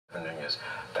is.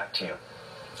 Back to you.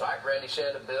 All right, Randy,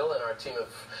 Shannon, Bill, and our team of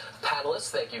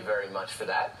panelists, thank you very much for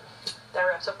that. That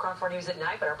wraps up KRON 4 News at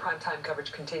 9, but our primetime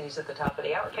coverage continues at the top of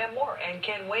the hour. Ken Moore and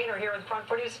Ken Wayne are here with KRON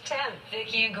 4 News at 10.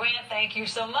 Vicki and Grant, thank you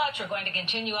so much. We're going to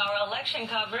continue our election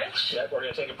coverage. Yeah, we're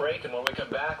going to take a break, and when we come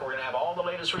back, we're going to have all the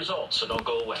latest results, so don't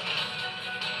go away.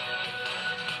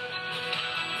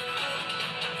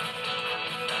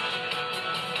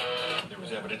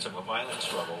 Evidence of a violent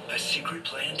struggle. A secret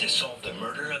plan to solve the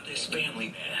murder of this family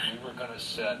man. We were going to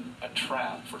set a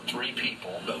trap for 3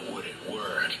 people. But would it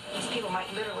work? These people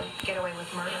might literally get away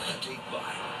with murder. Take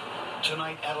by.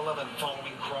 Tonight at 11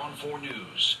 following KRON 4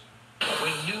 News.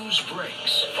 When news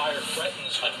breaks, Fire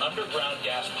threatens an underground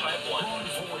gas pipeline.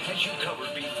 KRON 4 has you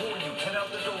covered before you head out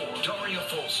the door. Daria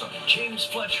Folsom, James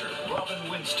Fletcher, Robin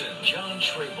Winston, John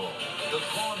Schrabel. The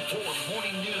KRON 4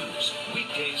 Morning News.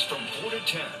 Weekdays from 4 to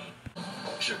 10.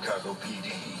 Chicago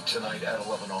PD, tonight at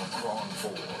 11 on KRON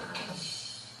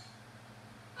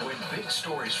 4. When big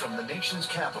stories from the nation's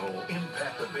capital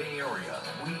impact the Bay Area,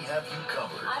 we have you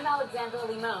covered. I'm Alexandra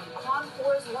Limon, KRON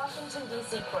 4's Washington,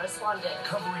 D.C. correspondent.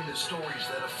 Covering the stories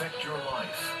that affect your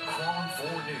life. KRON 4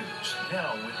 News,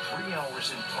 now with 3 hours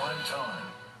in prime time.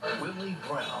 Willie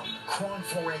Brown, KRON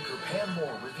 4 anchor Pam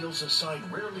Moore reveals a side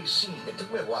rarely seen. It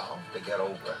took me a while to get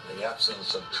over the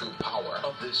absence of true power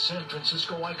of this San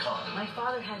Francisco icon. My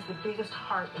father has the biggest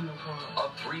heart in the world.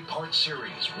 A 3-part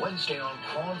series, Wednesday on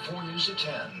KRON 4 News at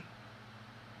 10.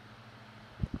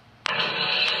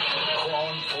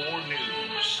 KRON 4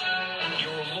 News,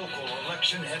 your local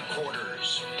election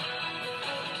headquarters.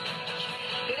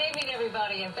 Good evening,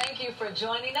 everybody, and thank you for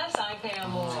joining us. I'm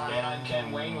Pam Moore. And I'm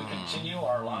Ken Wayne. We continue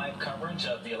our live coverage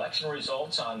of the election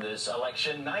results on this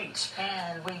election night.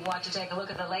 And we want to take a look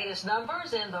at the latest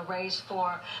numbers in the race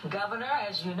for governor.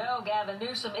 As you know, Gavin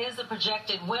Newsom is the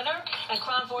projected winner. And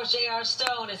KRON 4's J.R.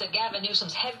 Stone is at Gavin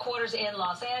Newsom's headquarters in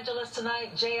Los Angeles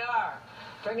tonight. J.R.,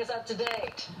 bring us up to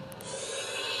date.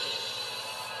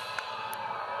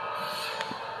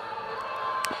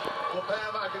 Well,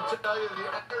 Pam, I can tell you the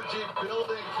energy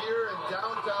building here in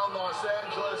downtown Los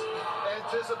Angeles,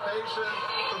 anticipation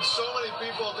from so many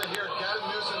people to hear Gavin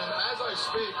Newsom. And as I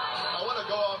speak, I want to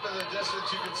go off in the distance.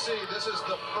 You can see this is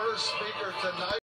the first speaker tonight.